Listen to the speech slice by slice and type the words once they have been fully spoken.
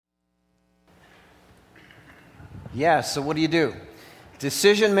Yeah, so what do?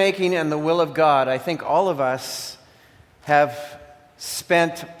 Decision making and the will of God. I think all of us have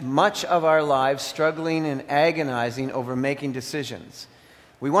spent much of our lives struggling and agonizing over making decisions.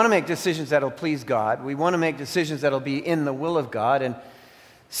 We want to make decisions that'll please God. We want to make decisions that'll be in the will of God. And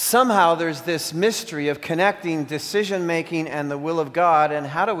somehow there's this mystery of connecting decision making and the will of God. And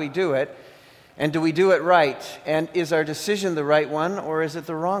how do we do it? And do we do it right? And is our decision the right one or is it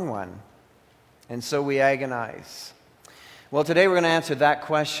the wrong one? And so we agonize. Well, today we're going to answer that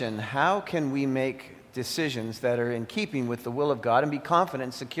question. How can we make decisions that are in keeping with the will of God and be confident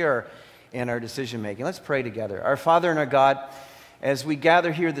and secure in our decision making? Let's pray together. Our Father and our God, as we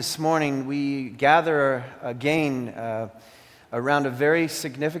gather here this morning, we gather again around a very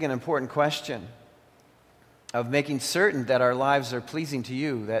significant, important question of making certain that our lives are pleasing to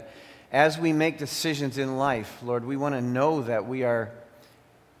you, that as we make decisions in life, Lord, we want to know that we are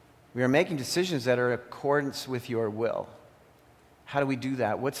making decisions that are in accordance with your will. How do we do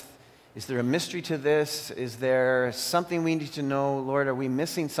that? Is there a mystery to this? Is there something we need to know? Lord, are we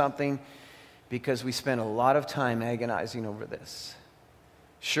missing something? Because we spend a lot of time agonizing over this.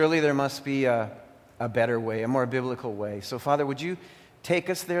 Surely there must be a better way, a more biblical way. So, Father, would you take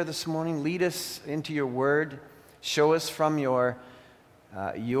us there this morning? Lead us into your word. Show us from your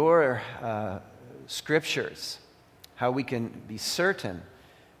scriptures how we can be certain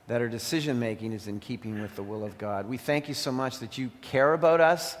that our decision-making is in keeping with the will of God. We thank you so much that you care about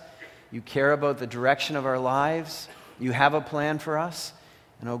us. You care about the direction of our lives. You have a plan for us.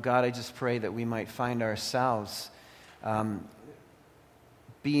 And, oh God, I just pray that we might find ourselves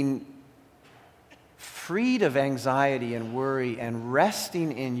being freed of anxiety and worry and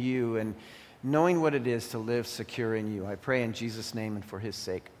resting in you and knowing what it is to live secure in you. I pray in Jesus' name and for his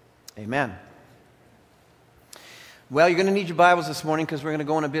sake. Amen. Well, you're going to need your Bibles this morning because we're going to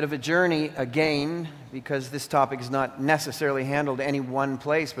go on a bit of a journey again, because this topic is not necessarily handled any one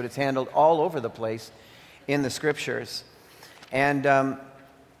place, but it's handled all over the place in the Scriptures. And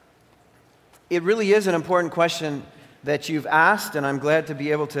it really is an important question that you've asked, and I'm glad to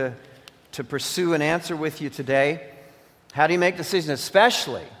be able to pursue an answer with you today. How do you make decisions,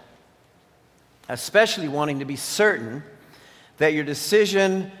 especially wanting to be certain that your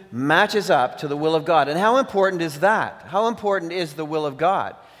decision matches up to the will of God? And how important is that? How important is the will of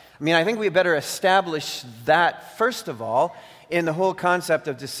God? I mean, I think we better establish that first of all in the whole concept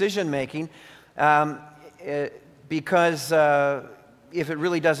of decision making, because if it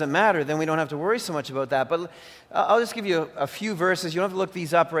really doesn't matter, then we don't have to worry so much about that. But I'll just give you a few verses. You don't have to look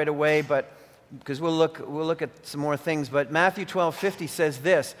these up right away, but because we'll look at some more things. But Matthew 12:50 says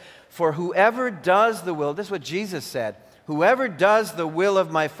this: "For whoever does the will," this is what Jesus said, "whoever does the will of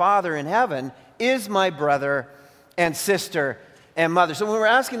my Father in heaven is my brother and sister and mother." So when we're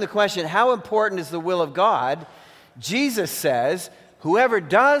asking the question, how important is the will of God? Jesus says, whoever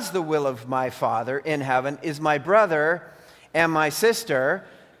does the will of my Father in heaven is my brother and my sister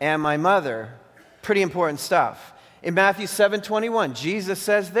and my mother. Pretty important stuff. In Matthew 7:21, Jesus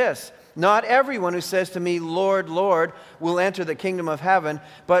says this: "Not everyone who says to me, 'Lord, Lord,' will enter the kingdom of heaven,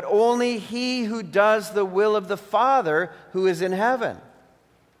 but only he who does the will of the Father who is in heaven."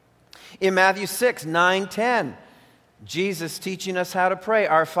 In Matthew 6:9-10, Jesus teaching us how to pray: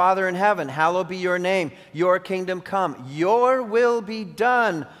 "Our Father in heaven, hallowed be your name. Your kingdom come. Your will be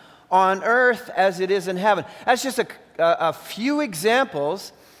done on earth as it is in heaven." That's just a few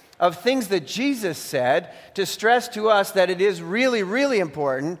examples of things that Jesus said to stress to us that it is really, really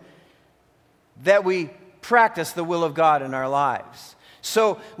important that we practice the will of God in our lives.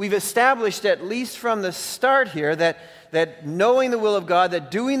 So we've established, at least from the start here, that knowing the will of God, that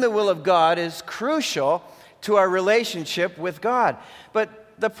doing the will of God is crucial to our relationship with God. But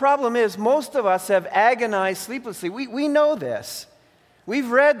the problem is, most of us have agonized sleeplessly. We know this. We've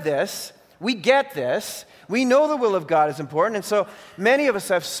read this. We get this. We know the will of God is important. And so many of us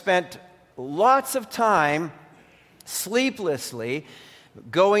have spent lots of time sleeplessly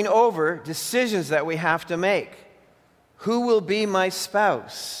going over decisions that we have to make. Who will be my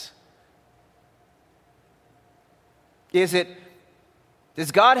spouse?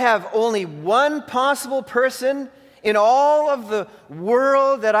 Does God have only one possible person in all of the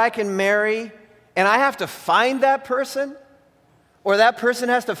world that I can marry, and I have to find that person? Or that person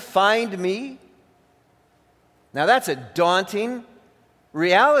has to find me? Now that's a daunting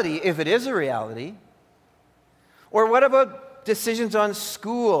reality, if it is a reality. Or what about decisions on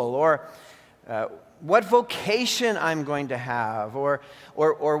school, or what vocation I'm going to have, or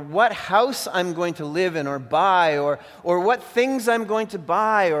what house I'm going to live in or buy, or what things I'm going to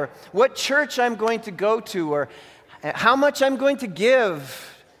buy, or what church I'm going to go to, or how much I'm going to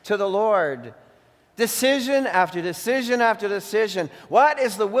give to the Lord? Decision after decision after decision. What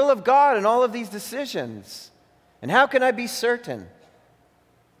is the will of God in all of these decisions? And how can I be certain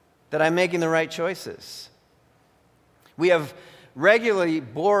that I'm making the right choices? We have regularly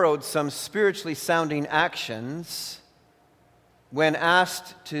borrowed some spiritually sounding actions when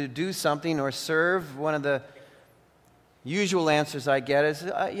asked to do something or serve. One of the usual answers I get is,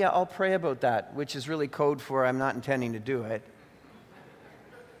 yeah, I'll pray about that, which is really code for I'm not intending to do it.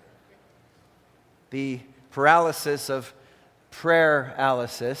 The paralysis of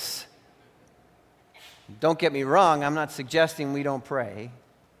prayer-alysis. Don't get me wrong, I'm not suggesting we don't pray.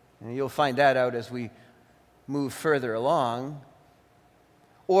 And you'll find that out as we move further along.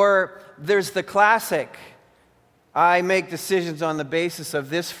 Or there's the classic, I make decisions on the basis of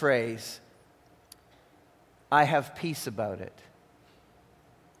this phrase, I have peace about it.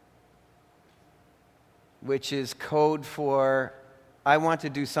 Which is code for, I want to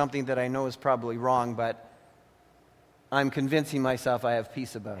do something that I know is probably wrong, but I'm convincing myself I have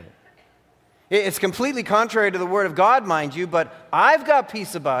peace about it. It's completely contrary to the Word of God, mind you, but I've got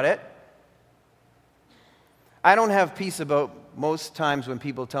peace about it. I don't have peace about most times when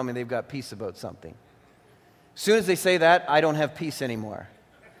people tell me they've got peace about something. As soon as they say that, I don't have peace anymore.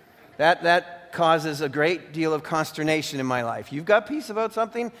 That causes a great deal of consternation in my life. You've got peace about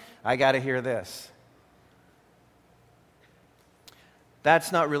something? I got to hear this.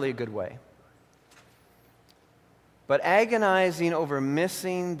 That's not really a good way. But agonizing over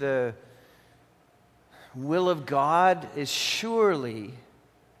missing the will of God is surely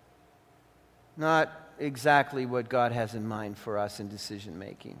not exactly what God has in mind for us in decision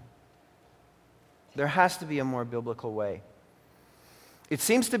making. There has to be a more biblical way. It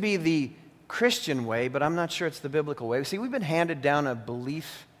seems to be the Christian way, but I'm not sure it's the biblical way. See, we've been handed down a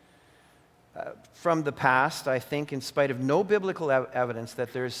belief from the past, I think, in spite of no biblical evidence,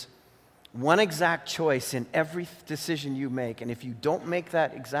 that there's one exact choice in every decision you make. And if you don't make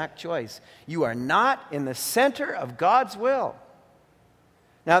that exact choice, you are not in the center of God's will.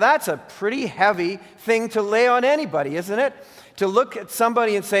 Now, that's a pretty heavy thing to lay on anybody, isn't it? To look at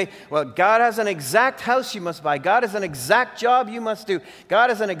somebody and say, well, God has an exact house you must buy. God has an exact job you must do.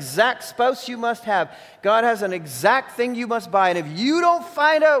 God has an exact spouse you must have. God has an exact thing you must buy. And if you don't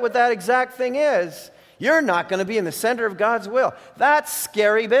find out what that exact thing is, you're not going to be in the center of God's will. That's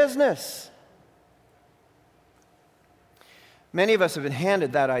scary business. Many of us have been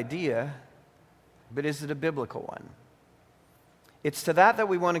handed that idea, but is it a biblical one? It's to that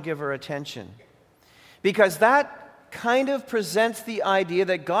we want to give our attention. Because that kind of presents the idea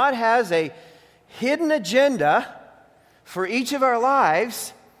that God has a hidden agenda for each of our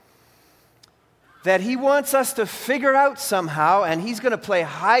lives that He wants us to figure out somehow, and He's going to play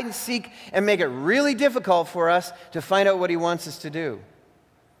hide and seek and make it really difficult for us to find out what He wants us to do.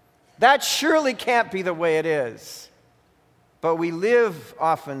 That surely can't be the way it is. But we live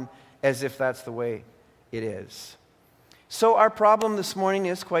often as if that's the way it is. So our problem this morning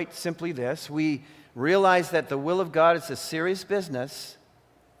is quite simply this. We realize that the will of God is a serious business,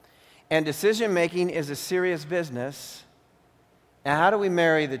 and decision-making is a serious business. And how do we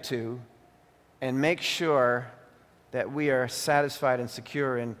marry the two and make sure that we are satisfied and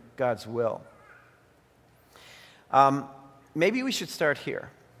secure in God's will? Maybe we should start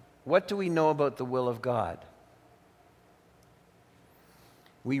here. What do we know about the will of God?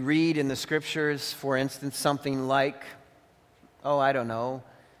 We read in the Scriptures, for instance, something like, I don't know,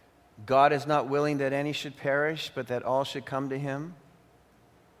 God is not willing that any should perish, but that all should come to Him.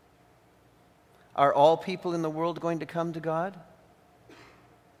 Are all people in the world going to come to God?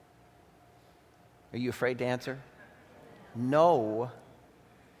 Are you afraid to answer? No.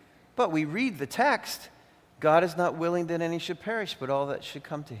 But we read the text, God is not willing that any should perish, but all that should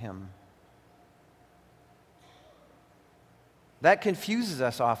come to Him. That confuses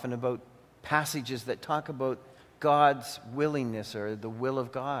us often about passages that talk about God's willingness or the will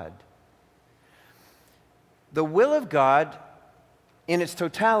of God. The will of God in its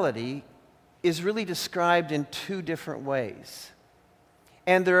totality is really described in two different ways.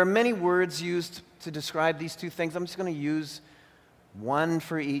 And there are many words used to describe these two things. I'm just going to use one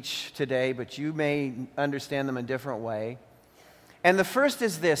for each today, but you may understand them a different way. And the first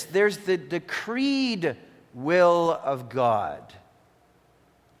is this: there's the decreed will of God.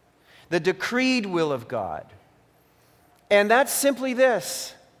 The decreed will of God. And that's simply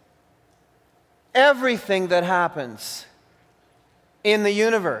this: everything that happens in the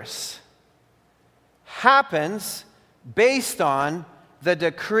universe happens based on the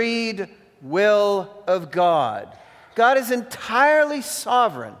decreed will of God. God is entirely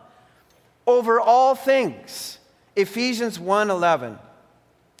sovereign over all things. Ephesians 1:11.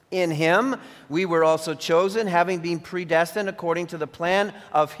 In him we were also chosen, having been predestined according to the plan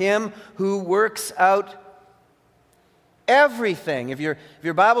of him who works out everything. If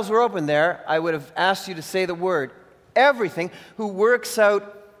your Bibles were open there, I would have asked you to say the word everything, who works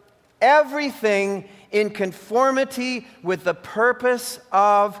out everything in conformity with the purpose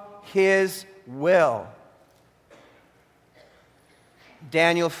of his will.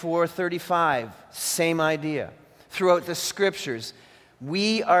 Daniel 4:35, same idea. Throughout the scriptures,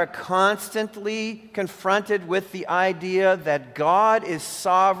 we are constantly confronted with the idea that God is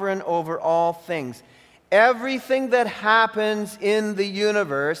sovereign over all things. Everything that happens in the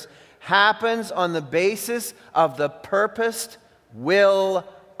universe happens on the basis of the purposed will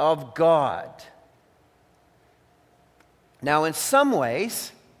of God. Now, in some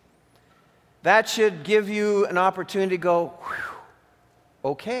ways, that should give you an opportunity to go,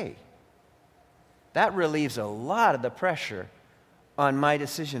 okay, that relieves a lot of the pressure on my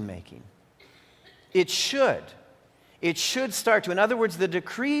decision making. It should. It should start to. In other words, the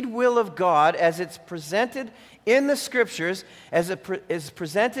decreed will of God, as it's presented in the Scriptures, as it is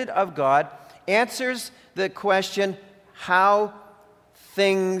presented of God, answers the question how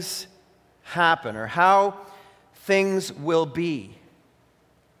things happen or how things will be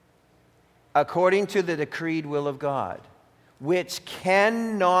according to the decreed will of God, which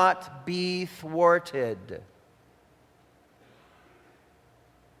cannot be thwarted.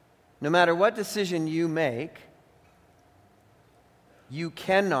 No matter what decision you make, you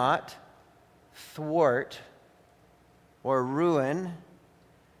cannot thwart or ruin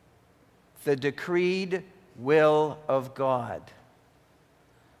the decreed will of God.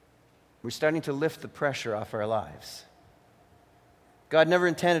 We're starting to lift the pressure off our lives. God never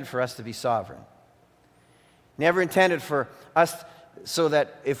intended for us to be sovereign. Never intended for us so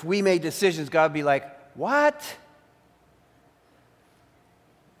that if we made decisions, God would be like, what?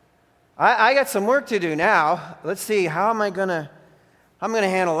 I got some work to do now. Let's see, how am I going to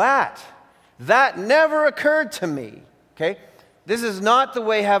handle that? That never occurred to me. Okay? This is not the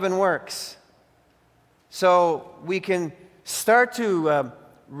way heaven works. So we can start to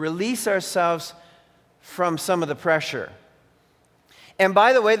release ourselves from some of the pressure. And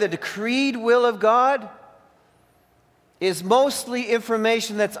by the way, the decreed will of God is mostly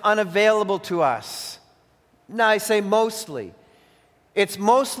information that's unavailable to us. Now, I say mostly. It's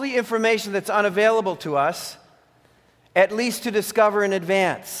mostly information that's unavailable to us, at least to discover in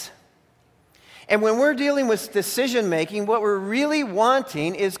advance. And when we're dealing with decision making, what we're really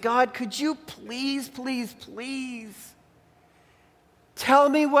wanting is, God, could you please, please, please tell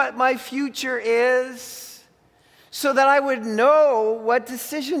me what my future is so that I would know what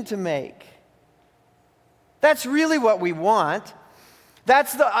decision to make? That's really what we want.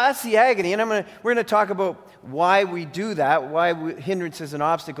 That's the agony. And we're going to talk about why we do that, hindrances and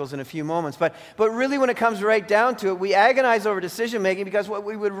obstacles in a few moments. But really, when it comes right down to it, we agonize over decision making because what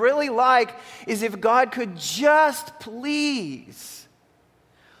we would really like is if God could just please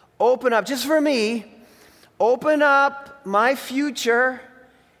open up, just for me, open up my future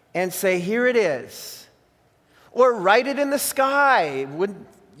and say, here it is. Or write it in the sky.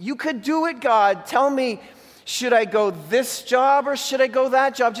 You could do it, God. Tell me, should I go this job or should I go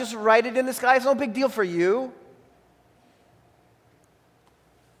that job? Just write it in the sky. It's no big deal for you.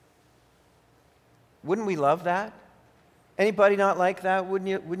 Wouldn't we love that? Anybody not like that? Wouldn't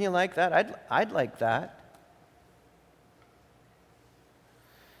you like that? I'd like that.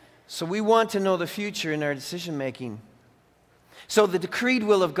 So we want to know the future in our decision making. So the decreed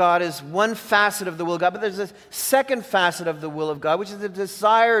will of God is one facet of the will of God, but there's a second facet of the will of God, which is the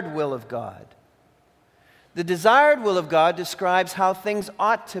desired will of God. The desired will of God describes how things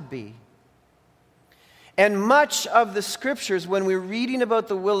ought to be. And much of the scriptures, when we're reading about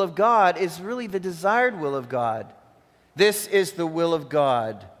the will of God, is really the desired will of God. This is the will of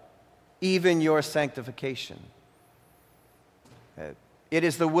God, even your sanctification. It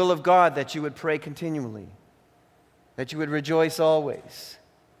is the will of God that you would pray continually, that you would rejoice always.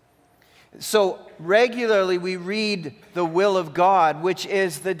 So regularly we read the will of God, which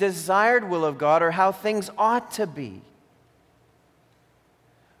is the desired will of God, or how things ought to be.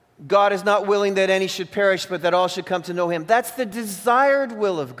 God is not willing that any should perish, but that all should come to know him. That's the desired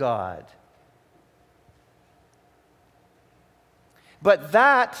will of God. But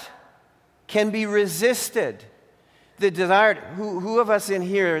that can be resisted. The desired, who of us in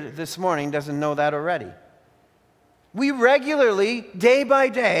here this morning doesn't know that already? We regularly, day by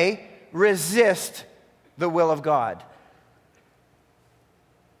day, resist the will of God.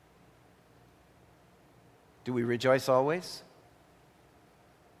 Do we rejoice always?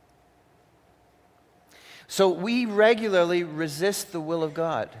 So we regularly resist the will of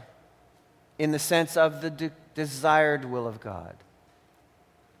God in the sense of the desired will of God.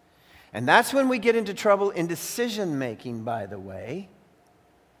 And that's when we get into trouble in decision making, by the way.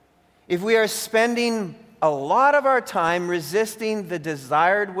 If we are spending a lot of our time resisting the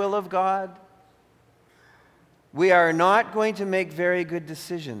desired will of God, we are not going to make very good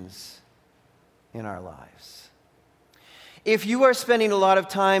decisions in our lives. If you are spending a lot of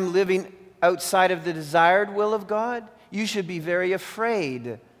time living outside of the desired will of God, you should be very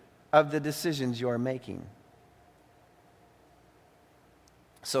afraid of the decisions you are making.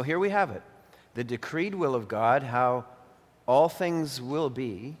 So here we have it. The decreed will of God, how all things will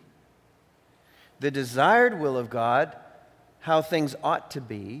be. The desired will of God, how things ought to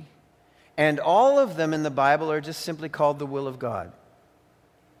be. And all of them in the Bible are just simply called the will of God.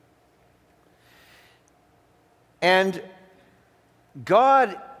 And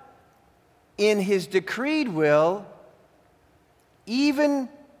God, in his decreed will, even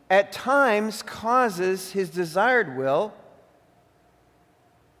at times causes his desired will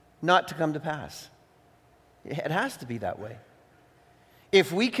not to come to pass. It has to be that way.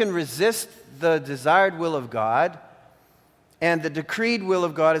 If we can resist the desired will of God, and the decreed will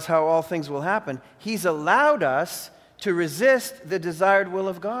of God is how all things will happen, he's allowed us to resist the desired will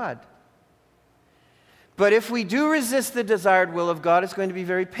of God. But if we do resist the desired will of God, it's going to be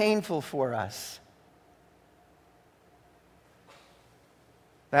very painful for us.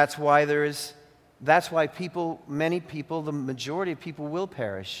 That's why many people, the majority of people will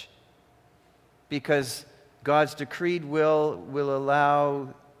perish. Because God's decreed will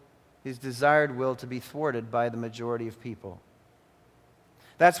allow his desired will to be thwarted by the majority of people.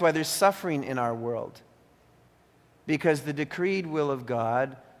 That's why there's suffering in our world. Because the decreed will of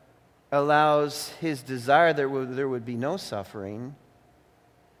God allows his desire there would be no suffering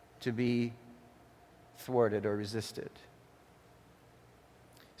to be thwarted or resisted.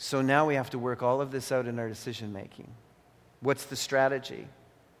 So now we have to work all of this out in our decision making. What's the strategy?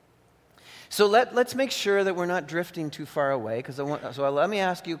 So let's make sure that we're not drifting too far away. So let me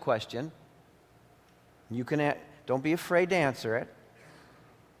ask you a question. You can don't be afraid to answer it.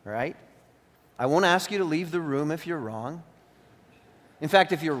 All right? I won't ask you to leave the room if you're wrong. In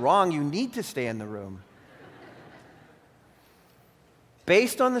fact, if you're wrong, you need to stay in the room.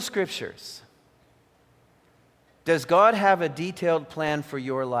 Based on the scriptures, does God have a detailed plan for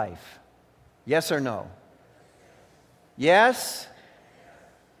your life? Yes or no? Yes?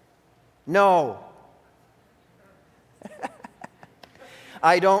 No.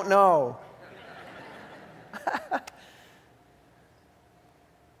 I don't know.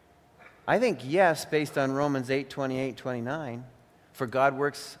 I think yes, based on Romans 8:28, 29. For God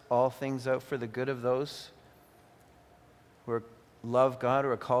works all things out for the good of those who love God,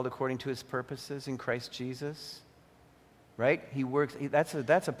 or are called according to his purposes in Christ Jesus. Right? He works. That's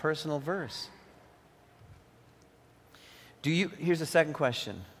a personal verse. Here's a second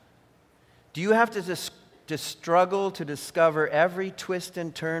question. Do you have to struggle to discover every twist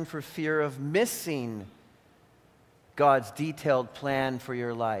and turn for fear of missing God's detailed plan for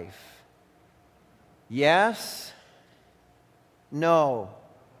your life? Yes? No.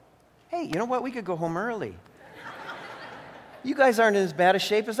 Hey, you know what? We could go home early. You guys aren't in as bad a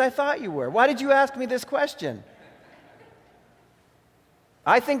shape as I thought you were. Why did you ask me this question?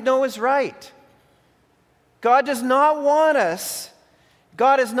 I think no is right. God does not want us.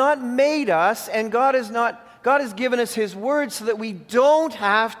 God has not made us, and God has given us his word so that we don't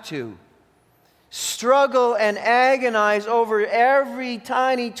have to struggle and agonize over every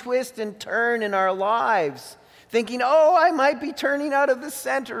tiny twist and turn in our lives, thinking, oh, I might be turning out of the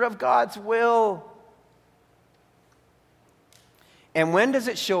center of God's will. And when does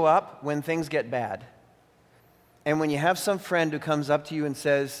it show up? When things get bad. And when you have some friend who comes up to you and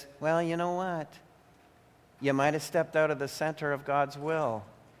says, well, you know what? You might have stepped out of the center of God's will.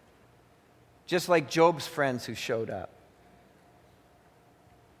 Just like Job's friends who showed up.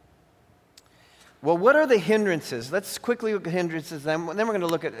 Well, what are the hindrances? Let's quickly look at hindrances, then we're going to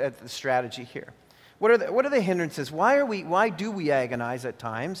look at the strategy here. What are the hindrances? Why do we agonize at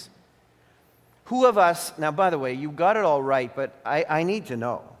times? Who of us, now by the way, you got it all right, but I need to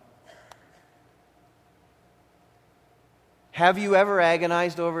know. Have you ever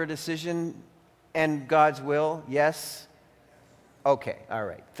agonized over a decision and God's will? Yes? Okay, all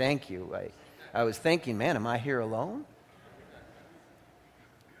right. Thank you. I was thinking, man, am I here alone?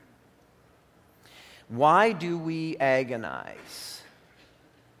 Why do we agonize?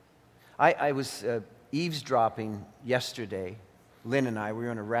 I was eavesdropping yesterday. Lynn and I, we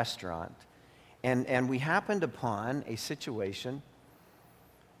were in a restaurant, and we happened upon a situation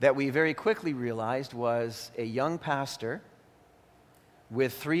that we very quickly realized was a young pastor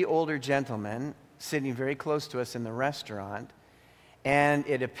with 3 older gentlemen sitting very close to us in the restaurant, and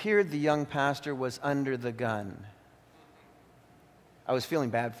it appeared the young pastor was under the gun. I was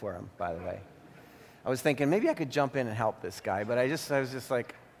feeling bad for him, by the way. I was thinking, maybe I could jump in and help this guy, but I was just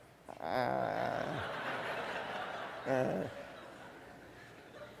like,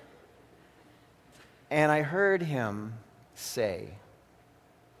 And I heard him say,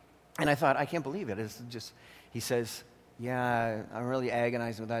 and I thought, I can't believe it. It's just, he says, yeah, I'm really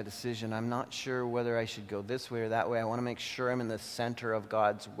agonizing with that decision. I'm not sure whether I should go this way or that way. I want to make sure I'm in the center of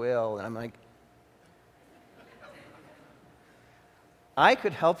God's will. And I'm like, I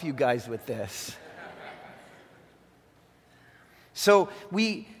could help you guys with this. So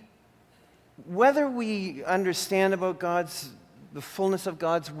whether we understand about the fullness of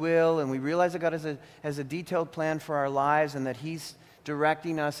God's will, and we realize that God has a detailed plan for our lives, and that He's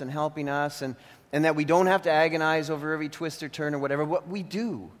directing us and helping us, and that we don't have to agonize over every twist or turn or whatever, what we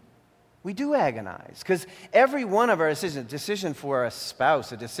do agonize. Because every one of our decisions, a decision for a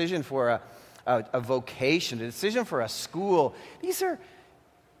spouse, a decision for a vocation, a decision for a school, these are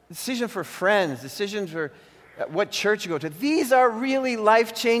decisions for friends, decisions for what church you go to. These are really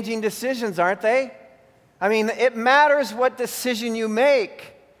life-changing decisions, aren't they? I mean, it matters what decision you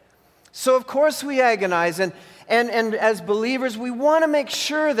make. So of course we agonize, and as believers, we want to make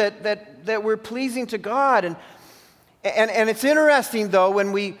sure that we're pleasing to God. And it's interesting, though,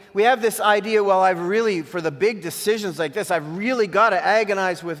 when we have this idea, well, for the big decisions like this, I've really got to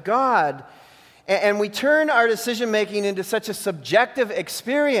agonize with God. And we turn our decision-making into such a subjective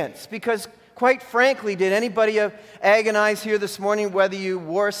experience, because quite frankly, did anybody agonize here this morning whether you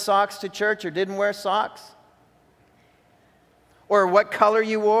wore socks to church or didn't wear socks? Or what color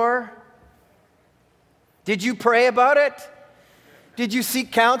you wore? Did you pray about it? Did you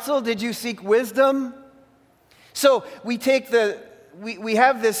seek counsel? Did you seek wisdom? So we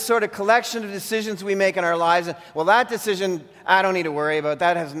have this sort of collection of decisions we make in our lives, and well, that decision I don't need to worry about.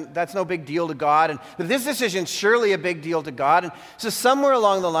 That's no big deal to God. But this decision is surely a big deal to God. And so somewhere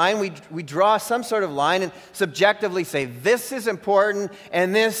along the line, we draw some sort of line and subjectively say, this is important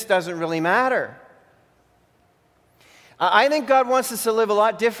and this doesn't really matter. I think God wants us to live a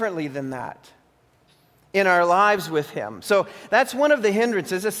lot differently than that in our lives with Him. So that's one of the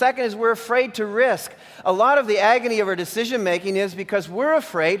hindrances. The second is we're afraid to risk. A lot of the agony of our decision making is because we're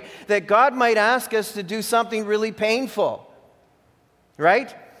afraid that God might ask us to do something really painful.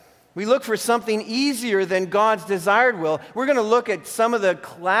 Right? We look for something easier than God's desired will. We're going to look at some of the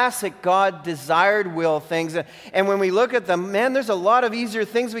classic God-desired will things. And when we look at them, man, there's a lot of easier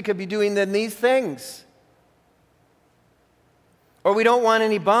things we could be doing than these things. Or we don't want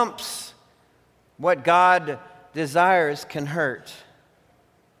any bumps. What God desires can hurt.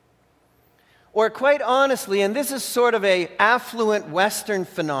 Or quite honestly, and this is sort of an affluent Western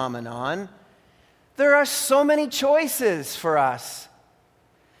phenomenon, there are so many choices for us.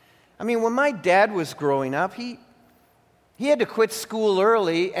 I mean, when my dad was growing up, he had to quit school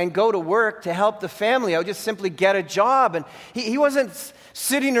early and go to work to help the family. I would just simply get a job. And he wasn't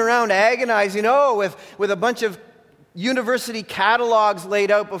sitting around agonizing, with a bunch of university catalogs laid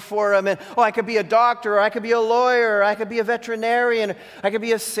out before him. And, I could be a doctor, or I could be a lawyer, or I could be a veterinarian, or I could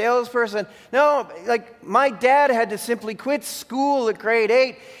be a salesperson. No, my dad had to simply quit school at grade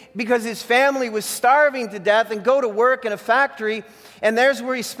 8 because his family was starving to death and go to work in a factory. And there's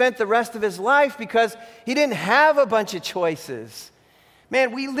where he spent the rest of his life because he didn't have a bunch of choices.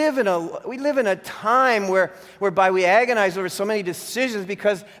 Man, we live in a time whereby we agonize over so many decisions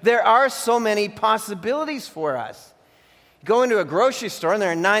because there are so many possibilities for us. You go into a grocery store and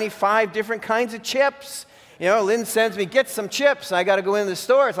there are 95 different kinds of chips. Lynn sends me, get some chips. I got to go into the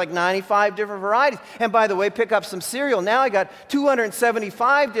store. It's like 95 different varieties. And by the way, pick up some cereal. Now I got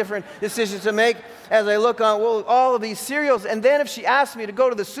 275 different decisions to make as I look on all of these cereals. And then if she asks me to go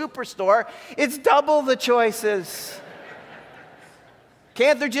to the superstore, it's double the choices.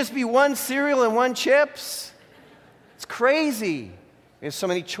 Can't there just be one cereal and one chips? It's crazy. There's so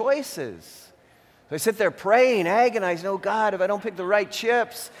many choices. So I sit there praying, agonizing, oh God, if I don't pick the right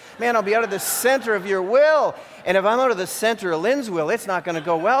chips, man, I'll be out of the center of your will. And if I'm out of the center of Lynn's will, it's not going to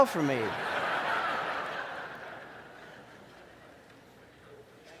go well for me.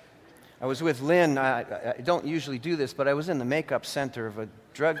 I was with Lynn. I don't usually do this, but I was in the makeup center of a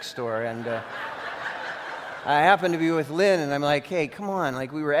drugstore, and I happened to be with Lynn, and I'm like, hey, come on.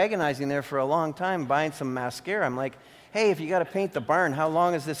 We were agonizing there for a long time, buying some mascara. I'm like, hey, if you got to paint the barn, how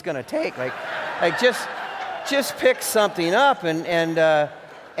long is this going to take? Just pick something up. And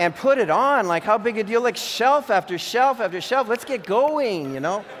and put it on. Like, how big a deal? Like, shelf after shelf after shelf. Let's get going,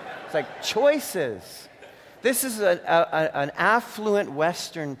 It's like choices. This is an affluent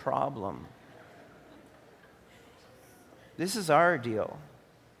Western problem. This is our deal.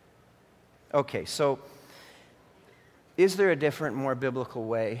 Okay, so is there a different, more biblical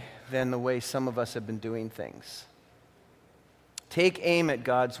way than the way some of us have been doing things? Take aim at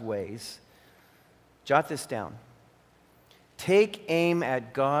God's ways. Jot this down. Take aim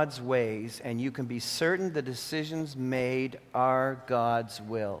at God's ways, and you can be certain the decisions made are God's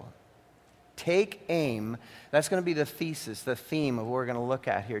will. Take aim. That's going to be the thesis, the theme of what we're going to look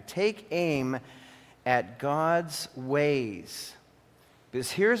at here. Take aim at God's ways. Because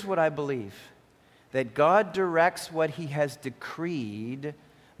here's what I believe. That God directs what He has decreed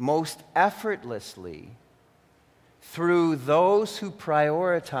most effortlessly through those who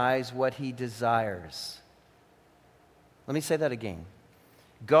prioritize what He desires. Let me say that again.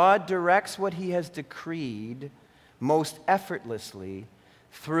 God directs what He has decreed most effortlessly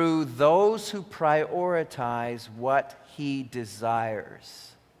through those who prioritize what He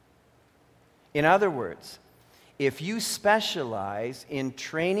desires. In other words, if you specialize in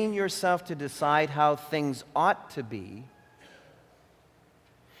training yourself to decide how things ought to be,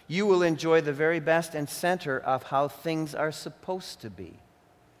 you will enjoy the very best and center of how things are supposed to be.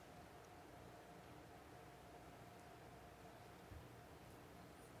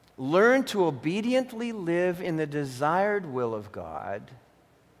 Learn to obediently live in the desired will of God,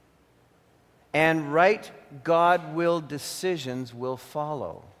 and right God-willed decisions will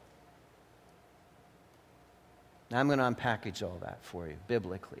follow. Now I'm going to unpackage all that for you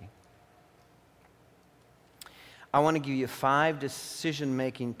biblically. I want to give you 5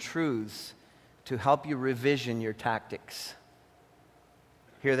 decision-making truths to help you revision your tactics.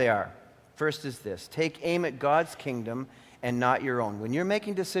 Here they are. First is this: take aim at God's kingdom and not your own. When you're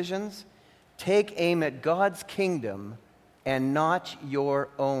making decisions, take aim at God's kingdom and not your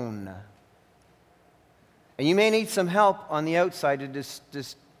own. And you may need some help on the outside to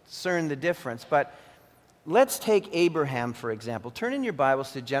discern the difference, but let's take Abraham, for example. Turn in your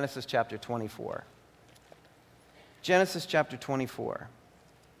Bibles to Genesis chapter 24. Genesis chapter 24.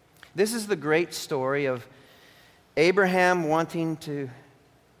 This is the great story of Abraham wanting to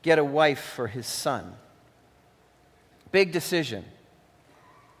get a wife for his son. Big decision.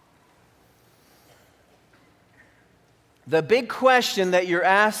 The big question that you're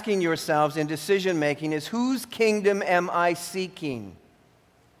asking yourselves in decision making is, whose kingdom am I seeking?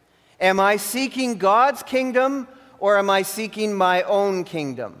 Am I seeking God's kingdom, or am I seeking my own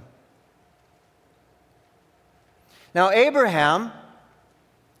kingdom? Now, Abraham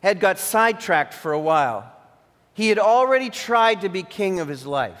had got sidetracked for a while. He had already tried to be king of his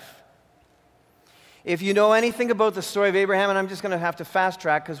life. If you know anything about the story of Abraham, and I'm just going to have to fast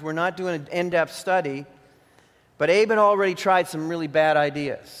track because we're not doing an in-depth study, but Abe had already tried some really bad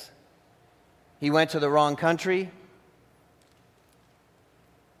ideas. He went to the wrong country.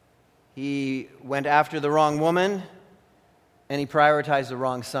 He went after the wrong woman, and he prioritized the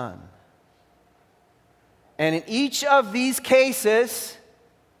wrong son. And in each of these cases,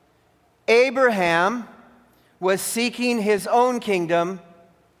 Abraham was seeking his own kingdom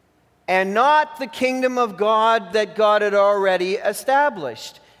and not the kingdom of God that God had already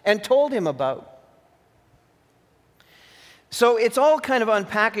established and told him about. So it's all kind of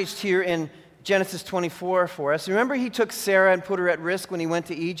unpackaged here in Genesis 24 for us. Remember, he took Sarah and put her at risk when he went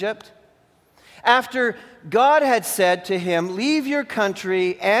to Egypt? After God had said to him, "Leave your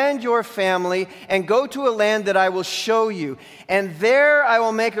country and your family and go to a land that I will show you, and there I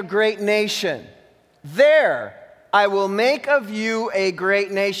will make a great nation. There I will make of you a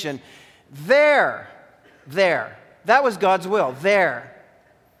great nation." There. That was God's will. There.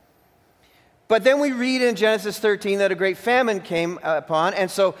 But then we read in Genesis 13 that a great famine came upon,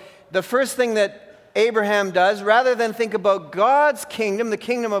 and so the first thing that Abraham does, rather than think about God's kingdom, the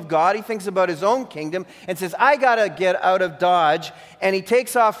kingdom of God, he thinks about his own kingdom and says, I got to get out of Dodge, and he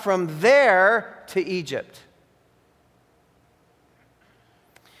takes off from there to Egypt.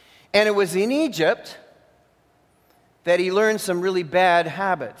 And it was in Egypt that he learned some really bad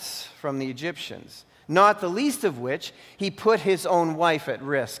habits from the Egyptians, not the least of which, he put his own wife at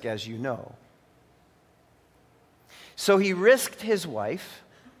risk, as you know. So he risked his wife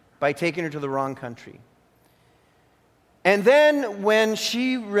by taking her to the wrong country. And then when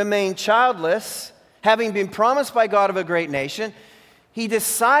she remained childless, having been promised by God of a great nation, he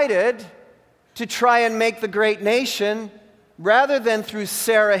decided to try and make the great nation, rather than through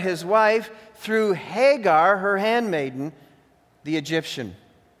Sarah, his wife, through Hagar, her handmaiden, the Egyptian.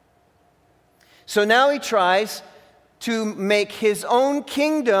 So now he tries to make his own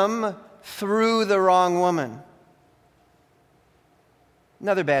kingdom through the wrong woman.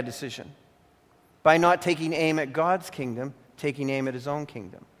 Another bad decision. By not taking aim at God's kingdom, taking aim at his own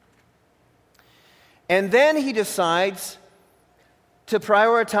kingdom. And then he decides to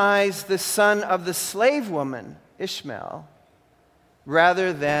prioritize the son of the slave woman, Ishmael,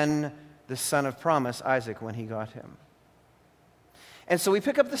 rather than the son of promise, Isaac, when he got him. And so we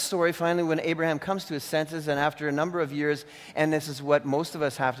pick up the story finally when Abraham comes to his senses, and after a number of years, and this is what most of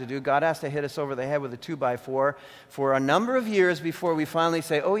us have to do, God has to hit us over the head with a 2x4 for a number of years before we finally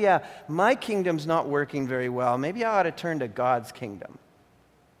say, oh yeah, my kingdom's not working very well. Maybe I ought to turn to God's kingdom.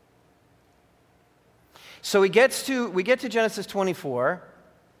 So we get to Genesis 24,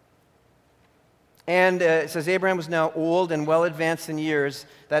 and it says Abraham was now old and well advanced in years.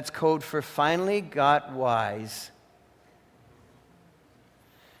 That's code for finally got wise.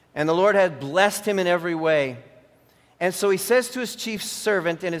 And the Lord had blessed him in every way. And so he says to his chief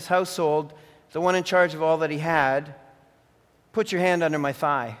servant in his household, the one in charge of all that he had, put your hand under my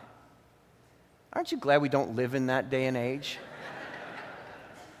thigh. Aren't you glad we don't live in that day and age?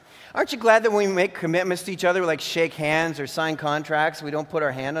 Aren't you glad that when we make commitments to each other, we like shake hands or sign contracts, we don't put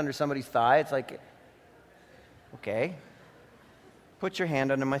our hand under somebody's thigh? It's like, okay, put your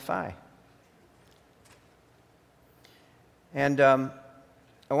hand under my thigh. And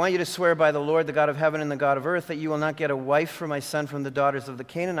I want you to swear by the Lord, the God of heaven and the God of earth, that you will not get a wife for my son from the daughters of the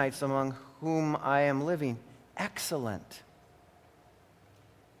Canaanites among whom I am living. Excellent.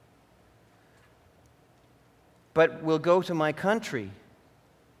 But will go to my country.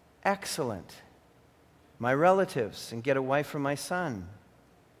 Excellent. My relatives, and get a wife for my son.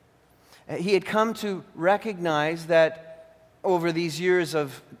 He had come to recognize that over these years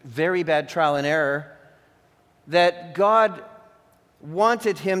of very bad trial and error, that God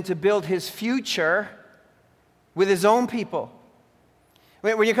wanted him to build his future with his own people.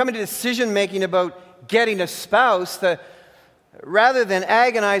 When you come into decision-making about getting a spouse, rather than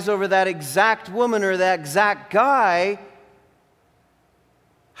agonize over that exact woman or that exact guy,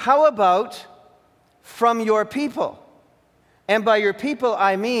 how about from your people? And by your people,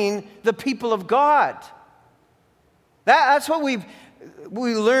 I mean the people of God. That's what we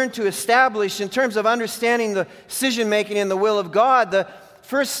learn to establish in terms of understanding the decision-making and the will of God. The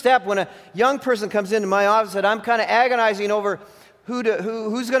first step when a young person comes into my office that I'm kind of agonizing over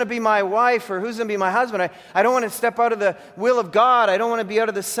who's going to be my wife or who's going to be my husband. I don't want to step out of the will of God. I don't want to be out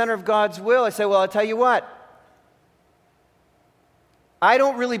of the center of God's will. I say, well, I'll tell you what. I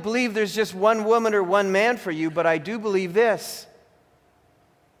don't really believe there's just one woman or one man for you, but I do believe this.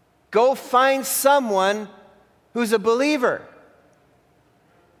 Go find someone who's a believer.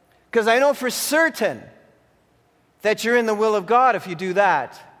 Because I know for certain that you're in the will of God if you do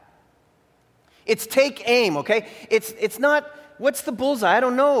that. It's take aim, okay? It's not, what's the bullseye? I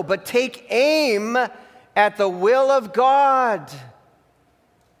don't know, but take aim at the will of God.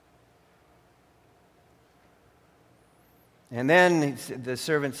 And then the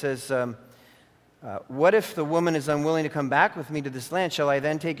servant says, what if the woman is unwilling to come back with me to this land? Shall I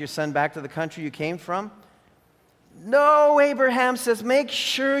then take your son back to the country you came from? No, Abraham says, make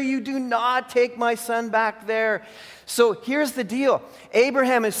sure you do not take my son back there. So here's the deal.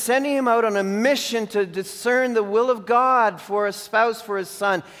 Abraham is sending him out on a mission to discern the will of God for a spouse for his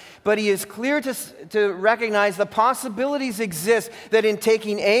son. But he is clear to recognize the possibilities exist that in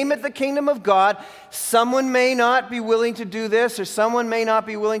taking aim at the kingdom of God, someone may not be willing to do this or someone may not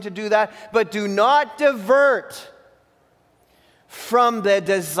be willing to do that. But do not divert from the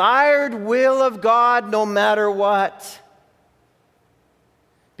desired will of God no matter what.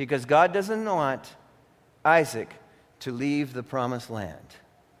 Because God doesn't want Isaac to leave the promised land.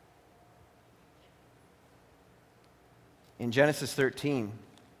 In Genesis 13,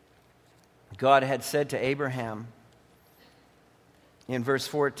 God had said to Abraham in verse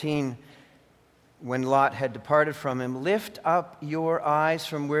 14, when Lot had departed from him, lift up your eyes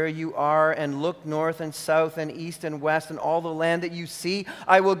from where you are and look north and south and east and west, and all the land that you see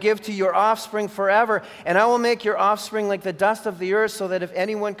I will give to your offspring forever, and I will make your offspring like the dust of the earth, so that if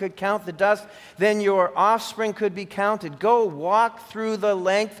anyone could count the dust, then your offspring could be counted. Go walk through the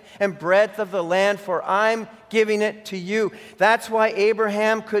length and breadth of the land, for I'm giving it to you. That's why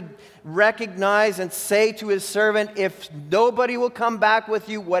Abraham could recognize and say to his servant, if nobody will come back with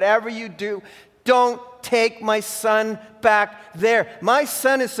you, whatever you do, don't take my son back there. My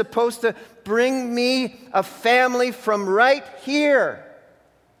son is supposed to bring me a family from right here.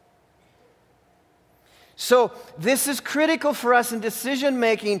 So this is critical for us in decision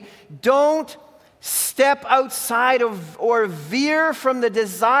making. Don't step outside of or veer from the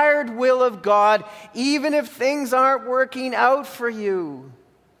desired will of God, even if things aren't working out for you.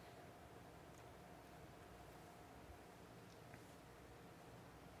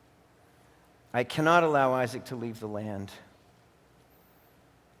 I cannot allow Isaac to leave the land.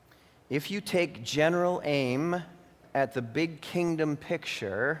 If you take general aim at the big kingdom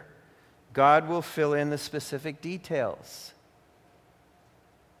picture, God will fill in the specific details.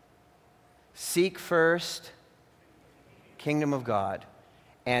 Seek first kingdom of God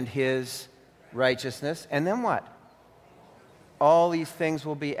and his righteousness, and then what? All these things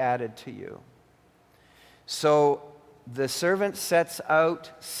will be added to you. So the servant sets out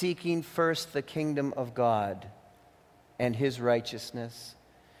seeking first the kingdom of God and his righteousness.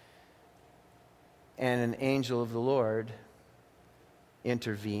 And an angel of the Lord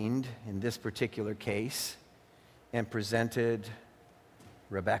intervened in this particular case and presented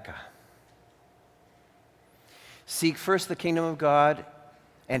Rebekah. Seek first the kingdom of God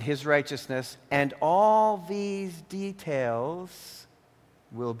and his righteousness, and all these details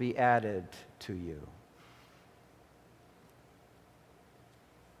will be added to you.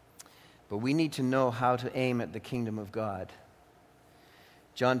 But we need to know how to aim at the kingdom of God.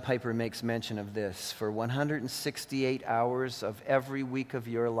 John Piper makes mention of this. For 168 hours of every week of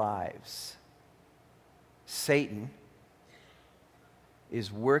your lives, Satan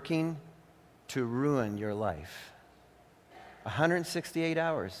is working to ruin your life. 168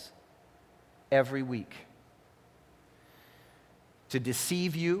 hours every week. To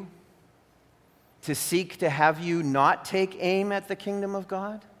deceive you, to seek to have you not take aim at the kingdom of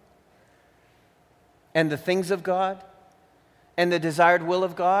God and the things of God and the desired will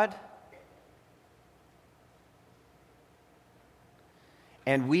of God.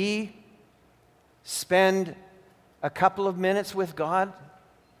 And we spend a couple of minutes with God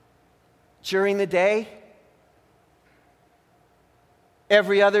during the day,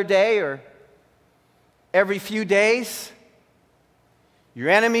 every other day or every few days. Your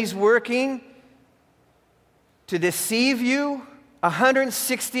enemy's working to deceive you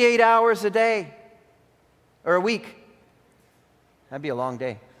 168 hours a day or a week. That'd be a long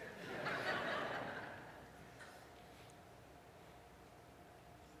day.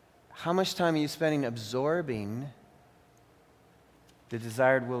 How much time are you spending absorbing the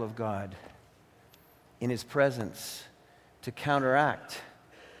desired will of God in his presence to counteract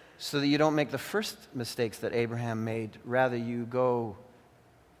so that you don't make the first mistakes that Abraham made, rather you go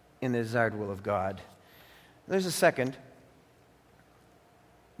in the desired will of God? There's a second,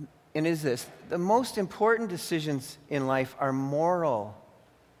 and is this: the most important decisions in life are moral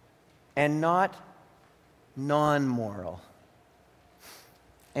and not non-moral.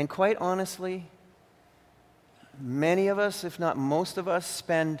 And quite honestly, many of us, if not most of us,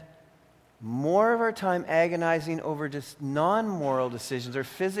 spend more of our time agonizing over just non-moral decisions or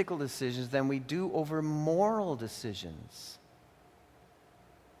physical decisions than we do over moral decisions.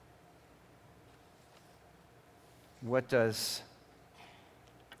 What does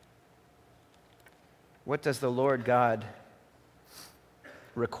the Lord God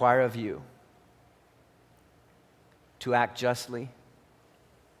require of you? To act justly,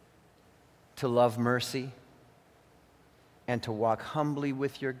 to love mercy, and to walk humbly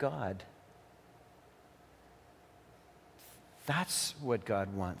with your God. That's what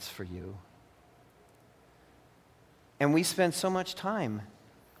God wants for you. And we spend so much time.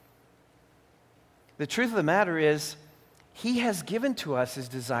 The truth of the matter is, he has given to us his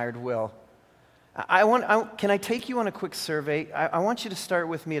desired will. Can I take you on a quick survey? I want you to start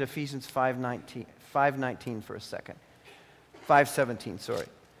with me at Ephesians 5:19 for a second. 5:17, sorry.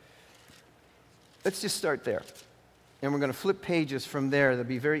 Let's just start there. And we're going to flip pages from there. That'll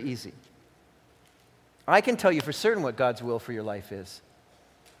be very easy. I can tell you for certain what God's will for your life is.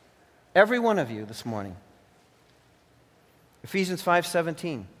 Every one of you this morning. Ephesians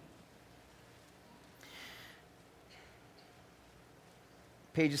 5:17.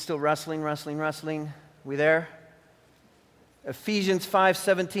 Page is still rustling. We there? Ephesians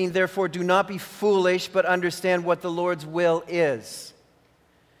 5:17. Therefore, do not be foolish, but understand what the Lord's will is.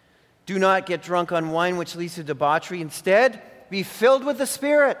 Do not get drunk on wine, which leads to debauchery. Instead, be filled with the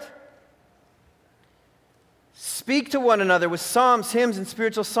Spirit. Speak to one another with psalms, hymns, and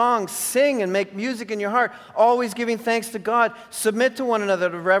spiritual songs. Sing and make music in your heart, always giving thanks to God. Submit to one another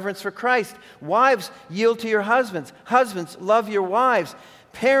out of reverence for Christ. Wives, yield to your husbands. Husbands, love your wives.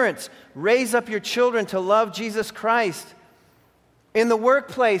 Parents, raise up your children to love Jesus Christ. In the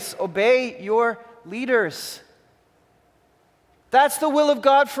workplace, obey your leaders. That's the will of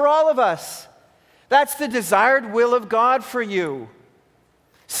God for all of us. That's the desired will of God for you.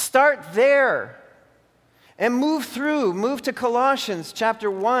 Start there. And move to Colossians chapter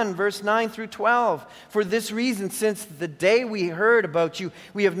 1, verse 9 through 12. For this reason, since the day we heard about you,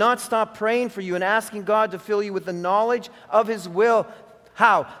 we have not stopped praying for you and asking God to fill you with the knowledge of His will.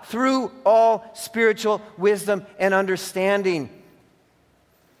 How? Through all spiritual wisdom and understanding.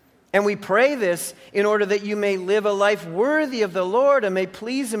 And we pray this in order that you may live a life worthy of the Lord and may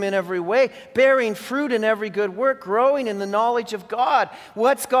please Him in every way, bearing fruit in every good work, growing in the knowledge of God.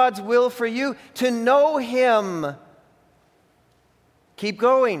 What's God's will for you? To know Him. Keep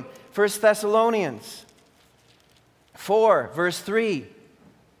going. 1 Thessalonians 4, verse 3.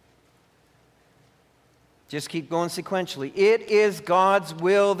 Just keep going sequentially. It is God's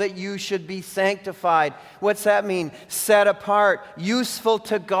will that you should be sanctified. What's that mean? Set apart, useful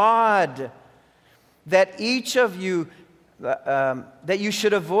to God. That each of you, that you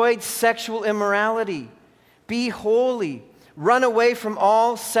should avoid sexual immorality. Be holy. Run away from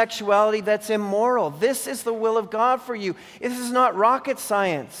all sexuality that's immoral. This is the will of God for you. This is not rocket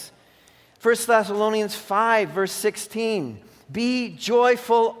science. 1 Thessalonians 5, verse 16. Be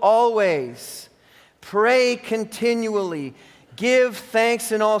joyful always. Pray continually. Give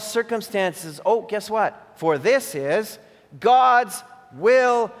thanks in all circumstances. Oh, guess what? For this is God's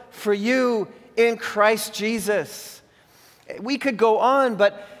will for you in Christ Jesus. We could go on,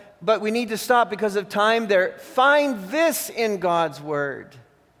 but we need to stop because of time there. Find this in God's Word.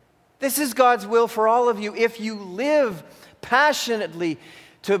 This is God's will for all of you. If you live passionately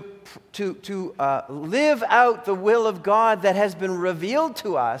to live out the will of God that has been revealed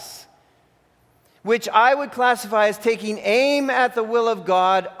to us, which I would classify as taking aim at the will of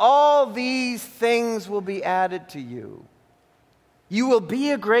God, all these things will be added to you. You will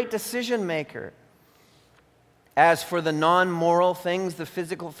be a great decision maker. As for the non-moral things, the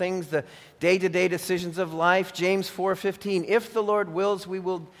physical things, the day-to-day decisions of life, James 4:15, if the Lord wills, we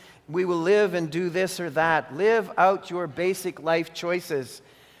will live and do this or that. Live out your basic life choices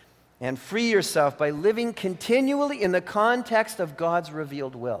and free yourself by living continually in the context of God's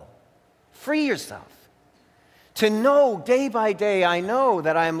revealed will. Free yourself. To know day by day, I know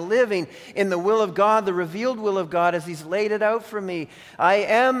that I am living in the will of God, the revealed will of God as He's laid it out for me. I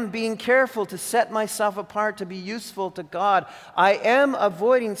am being careful to set myself apart to be useful to God. I am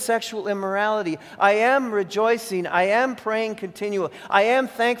avoiding sexual immorality. I am rejoicing. I am praying continually. I am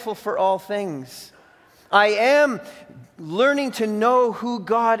thankful for all things. I am learning to know who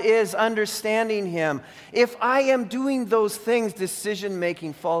God is, understanding Him. If I am doing those things,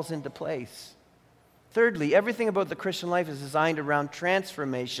 decision-making falls into place. Thirdly, everything about the Christian life is designed around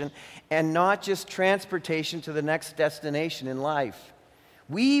transformation and not just transportation to the next destination in life.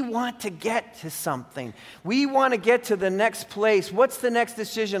 We want to get to something. We want to get to the next place. What's the next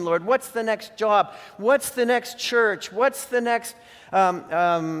decision, Lord? What's the next job? What's the next church? What's the next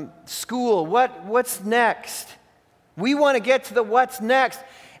school? What's next? We want to get to the what's next.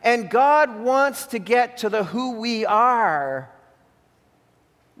 And God wants to get to the who we are.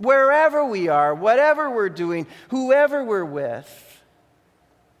 Wherever we are, whatever we're doing, whoever we're with.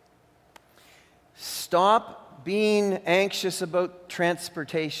 Stop being anxious about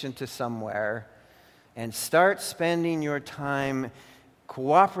transportation to somewhere and start spending your time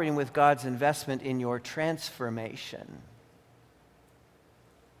cooperating with God's investment in your transformation.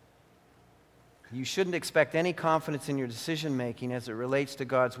 You shouldn't expect any confidence in your decision-making as it relates to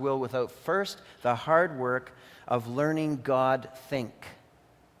God's will without first the hard work of learning God think.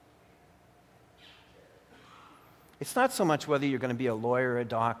 It's not so much whether you're going to be a lawyer, a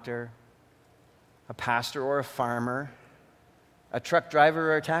doctor, a pastor or a farmer, a truck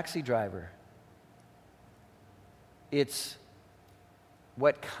driver or a taxi driver. It's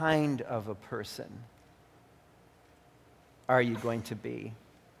what kind of a person are you going to be?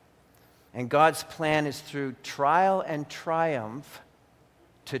 And God's plan is through trial and triumph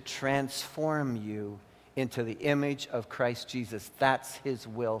to transform you into the image of Christ Jesus. That's His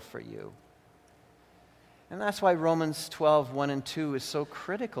will for you. And that's why Romans 12, 1 and 2 is so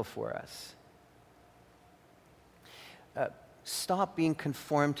critical for us. Stop being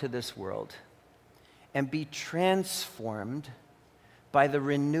conformed to this world and be transformed by the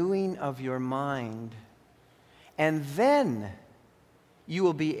renewing of your mind. And then you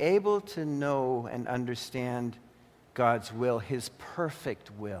will be able to know and understand God's will, His perfect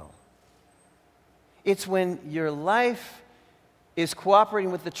will. It's when your life is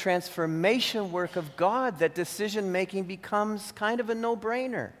cooperating with the transformation work of God that decision-making becomes kind of a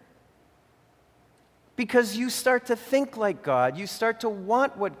no-brainer. Because you start to think like God. You start to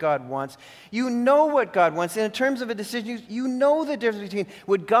want what God wants. You know what God wants. And in terms of a decision, you know the difference between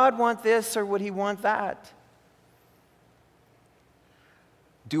would God want this or would He want that?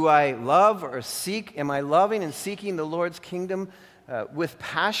 Do I love or seek? Am I loving and seeking the Lord's kingdom with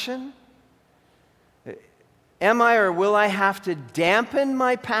passion? Am I or will I have to dampen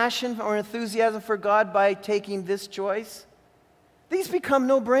my passion or enthusiasm for God by taking this choice? These become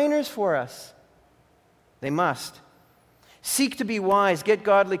no-brainers for us. They must. Seek to be wise, get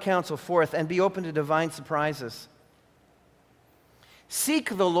godly counsel forth, and be open to divine surprises.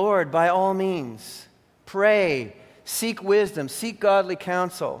 Seek the Lord by all means. Pray, seek wisdom, seek godly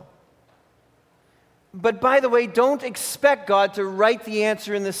counsel. But by the way, don't expect God to write the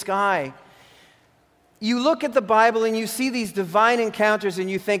answer in the sky. You look at the Bible and you see these divine encounters and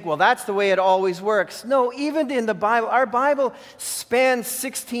you think, well, that's the way it always works. No, even in the Bible, our Bible spans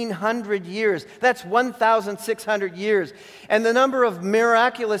 1,600 years. That's 1,600 years. And the number of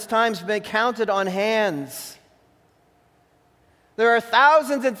miraculous times have been counted on hands. There are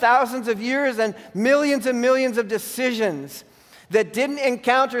thousands and thousands of years and millions of decisions that didn't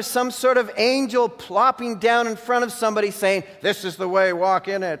encounter some sort of angel plopping down in front of somebody saying, this is the way, walk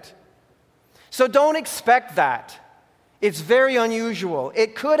in it. So don't expect that. It's very unusual.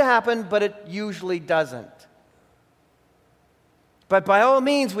 It could happen, but it usually doesn't. But by all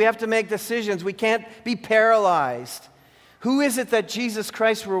means, we have to make decisions. We can't be paralyzed. Who is it that Jesus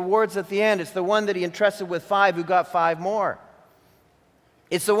Christ rewards at the end? It's the one that he entrusted with 5 who got 5 more.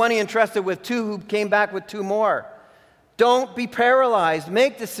 It's the one he entrusted with 2 who came back with 2 more. Don't be paralyzed.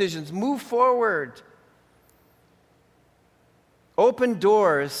 Make decisions. Move forward. Open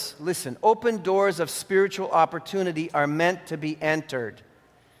doors, listen, open doors of spiritual opportunity are meant to be entered.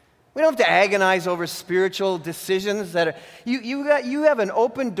 We don't have to agonize over spiritual decisions that are, you have an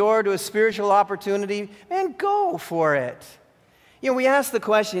open door to a spiritual opportunity, man, go for it. We ask the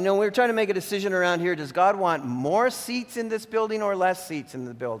question, we're trying to make a decision around here, does God want more seats in this building or less seats in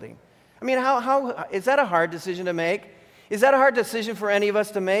the building? I mean, how is that a hard decision to make? Is that a hard decision for any of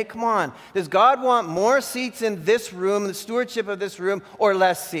us to make? Come on. Does God want more seats in this room, the stewardship of this room, or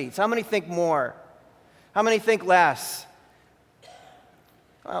less seats? How many think more? How many think less?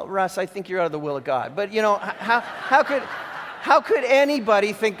 Well, Russ, I think you're out of the will of God. But, how could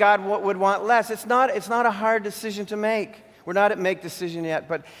anybody think God would want less? It's not a hard decision to make. We're not at make decision yet,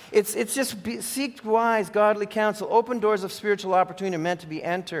 but it's just seek wise, godly counsel. Open doors of spiritual opportunity are meant to be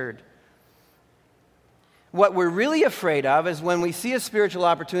entered. What we're really afraid of is when we see a spiritual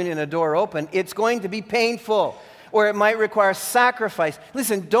opportunity and a door open, it's going to be painful, or it might require sacrifice.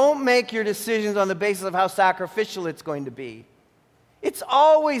 Listen, don't make your decisions on the basis of how sacrificial it's going to be. It's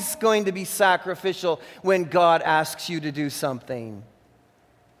always going to be sacrificial when God asks you to do something.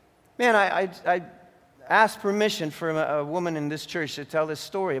 Man, I asked permission from a woman in this church to tell this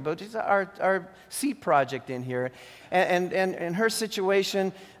story about our seat project in here. And her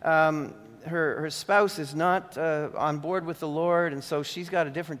situation, her spouse is not on board with the Lord, and so she's got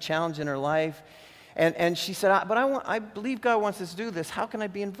a different challenge in her life. And she said, I believe God wants us to do this. How can I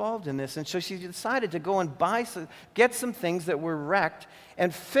be involved in this? And so she decided to go and get some things that were wrecked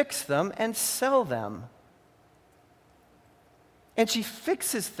and fix them and sell them. And she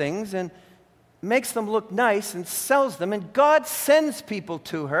fixes things and makes them look nice and sells them. And God sends people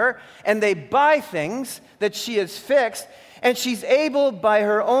to her, and they buy things that she has fixed. And she's able, by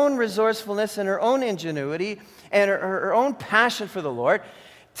her own resourcefulness and her own ingenuity and her own passion for the Lord,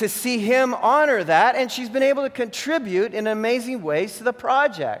 to see Him honor that. And she's been able to contribute in amazing ways to the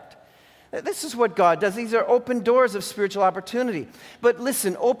project. This is what God does. These are open doors of spiritual opportunity. But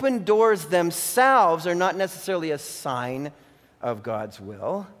listen, open doors themselves are not necessarily a sign of God's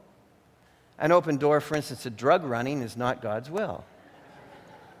will. An open door, for instance, to drug running is not God's will.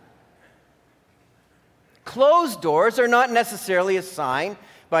 Closed doors are not necessarily a sign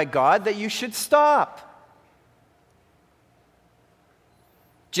by God that you should stop.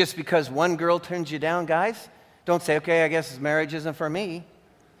 Just because one girl turns you down, guys, don't say, okay, I guess this marriage isn't for me.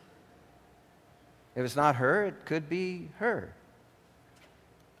 If it's not her, it could be her.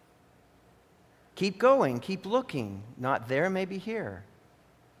 Keep going, keep looking. Not there, maybe here.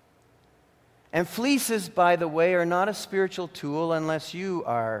 And fleeces, by the way, are not a spiritual tool unless you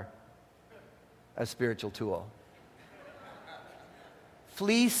are a spiritual tool.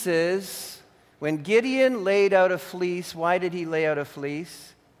 Fleeces, when Gideon laid out a fleece, why did he lay out a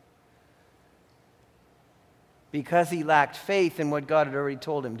fleece? Because he lacked faith in what God had already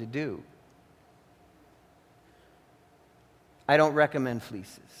told him to do. I don't recommend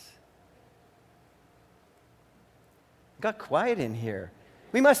fleeces. It got quiet in here.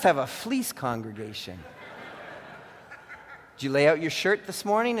 We must have a fleece congregation. Did you lay out your shirt this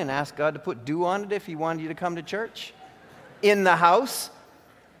morning and ask God to put dew on it if He wanted you to come to church? In the house?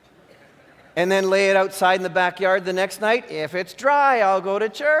 and then lay it outside in the backyard the next night. If it's dry, I'll go to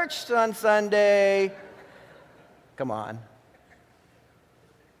church on Sunday. Come on.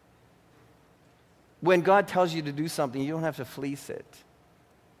 When God tells you to do something, you don't have to fleece it.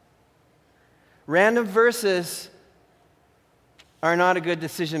 Random verses are not a good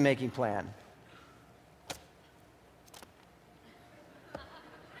decision-making plan.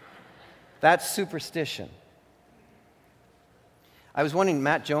 That's superstition. I was wondering,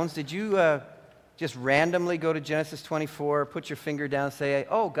 Matt Jones, did you just randomly go to Genesis 24, put your finger down and say,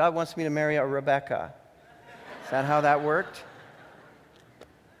 oh, God wants me to marry a Rebecca? Is that how that worked?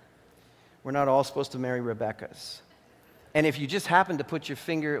 We're not all supposed to marry Rebeccas. And if you just happen to put your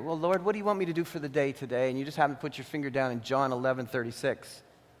finger, well, Lord, what do you want me to do for the day today? And you just happen to put your finger down in John 11:36.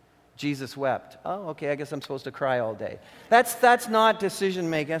 Jesus wept. Oh, okay, I guess I'm supposed to cry all day. That's not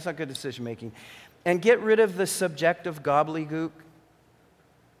decision-making. That's not good decision-making. And get rid of the subjective gobbledygook,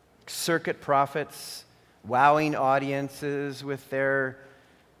 circuit prophets, wowing audiences with their,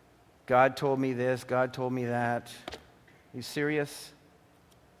 God told me this, God told me that. Are you serious?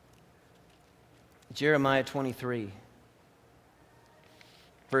 Jeremiah 23,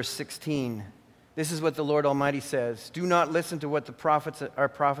 verse 16. This is what the Lord Almighty says. Do not listen to what the prophets are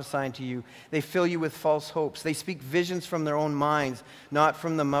prophesying to you. They fill you with false hopes. They speak visions from their own minds, not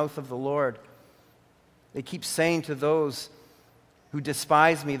from the mouth of the Lord. They keep saying to those who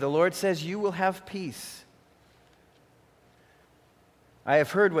despise me, the Lord says, you will have peace. I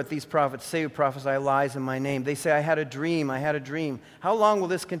have heard what these prophets say who prophesy lies in my name. They say, I had a dream, I had a dream. How long will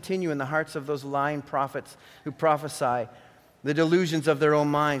this continue in the hearts of those lying prophets who prophesy the delusions of their own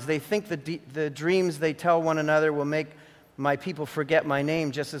minds? They think the dreams they tell one another will make my people forget my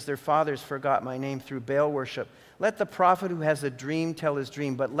name, just as their fathers forgot my name through Baal worship. Let the prophet who has a dream tell his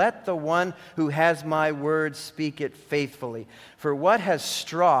dream, but let the one who has my word speak it faithfully. For what has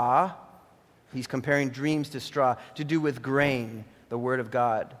straw, he's comparing dreams to straw, to do with grain, the word of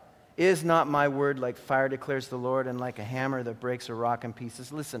God? Is not my word like fire, declares the Lord, and like a hammer that breaks a rock in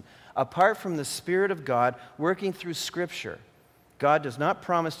pieces? Listen, apart from the Spirit of God working through Scripture, God does not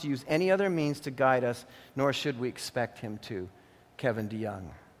promise to use any other means to guide us, nor should we expect him to. Kevin DeYoung.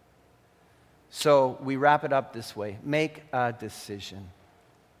 So we wrap it up this way. Make a decision.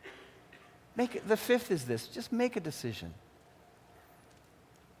 The fifth is this. Just make a decision.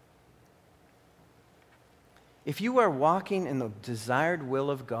 If you are walking in the desired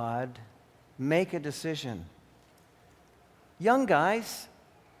will of God, make a decision. Young guys,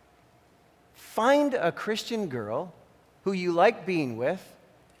 find a Christian girl who you like being with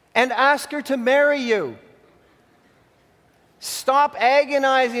and ask her to marry you. Stop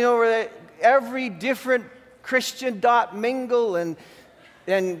agonizing over every different Christian .mingle and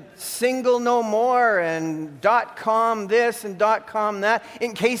single no more and .com this and .com that,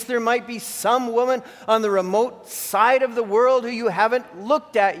 in case there might be some woman on the remote side of the world who you haven't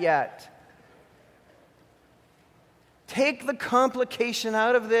looked at yet. Take the complication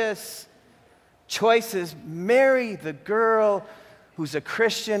out of this. Choices: marry the girl who's a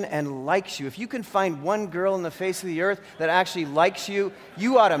Christian and likes you. If you can find one girl on the face of the earth that actually likes you,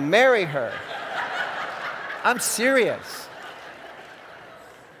 you ought to marry her. I'm serious.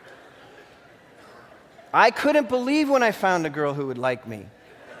 I couldn't believe when I found a girl who would like me.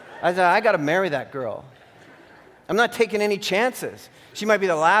 I thought, I got to marry that girl. I'm not taking any chances. She might be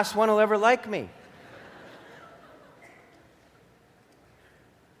the last one who'll ever like me.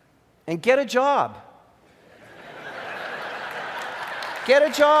 And get a job. Get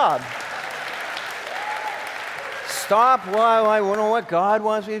a job. Stop. Well, I don't know what God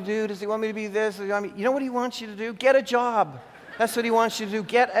wants me to do. Does he want me to be this? You know what he wants you to do? Get a job. That's what he wants you to do.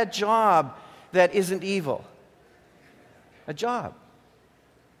 Get a job that isn't evil. A job.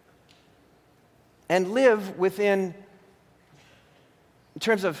 And live within, in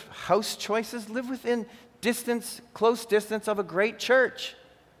terms of house choices, live within distance, close distance of a great church.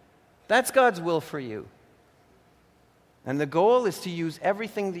 That's God's will for you. And the goal is to use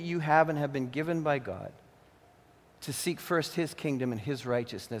everything that you have and have been given by God to seek first his kingdom and his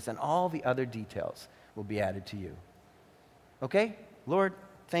righteousness, and all the other details will be added to you. Okay? Lord,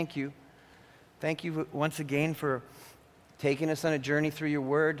 thank you. Thank you once again for taking us on a journey through your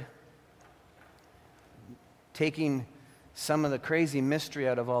word, taking some of the crazy mystery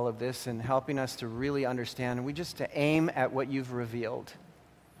out of all of this and helping us to really understand. And we just to aim at what you've revealed.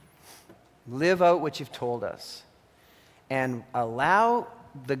 Live out what you've told us. And allow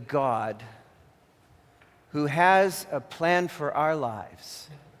the God who has a plan for our lives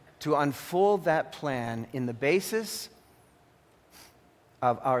to unfold that plan in the basis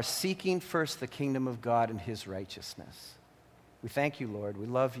of our seeking first the kingdom of God and his righteousness. We thank you, Lord. We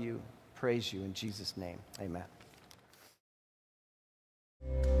love you. praise you in Jesus' name. Amen.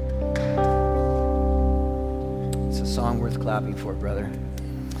 It's a song worth clapping for, brother.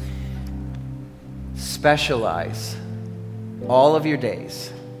 Specialize all of your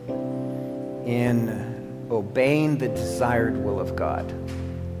days in obeying the desired will of God.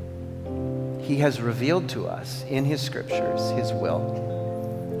 He has revealed to us in his scriptures his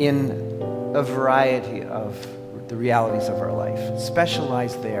will in a variety of the realities of our life.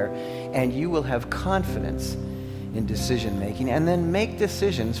 Specialize there, and you will have confidence in decision making, and then make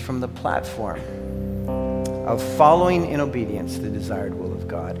decisions from the platform of following in obedience the desired will of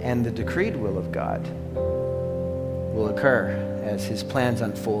God, and the decreed will of God will occur as his plans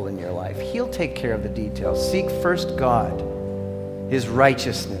unfold in your life. He'll take care of the details. Seek first God, his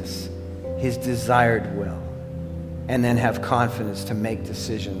righteousness, his desired will, and then have confidence to make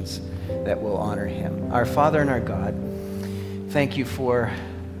decisions that will honor him. Our Father and our God, thank you for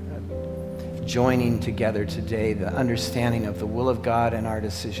joining together today the understanding of the will of God and our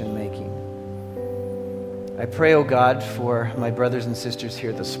decision making. I pray, oh God, for my brothers and sisters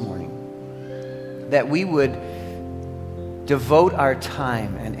here this morning, that we would devote our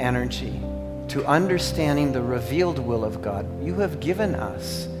time and energy to understanding the revealed will of God. You have given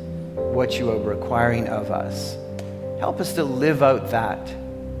us what you are requiring of us. Help us to live out that,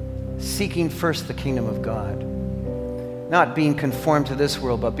 seeking first the kingdom of God, not being conformed to this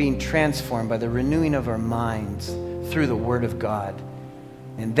world, but being transformed by the renewing of our minds through the Word of God.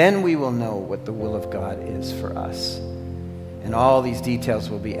 And then we will know what the will of God is for us. And all these details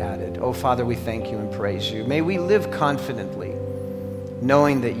will be added. Oh, Father, we thank you and praise you. May we live confidently,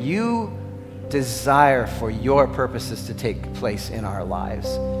 knowing that you desire for your purposes to take place in our lives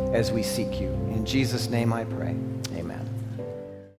as we seek you. In Jesus' name I pray.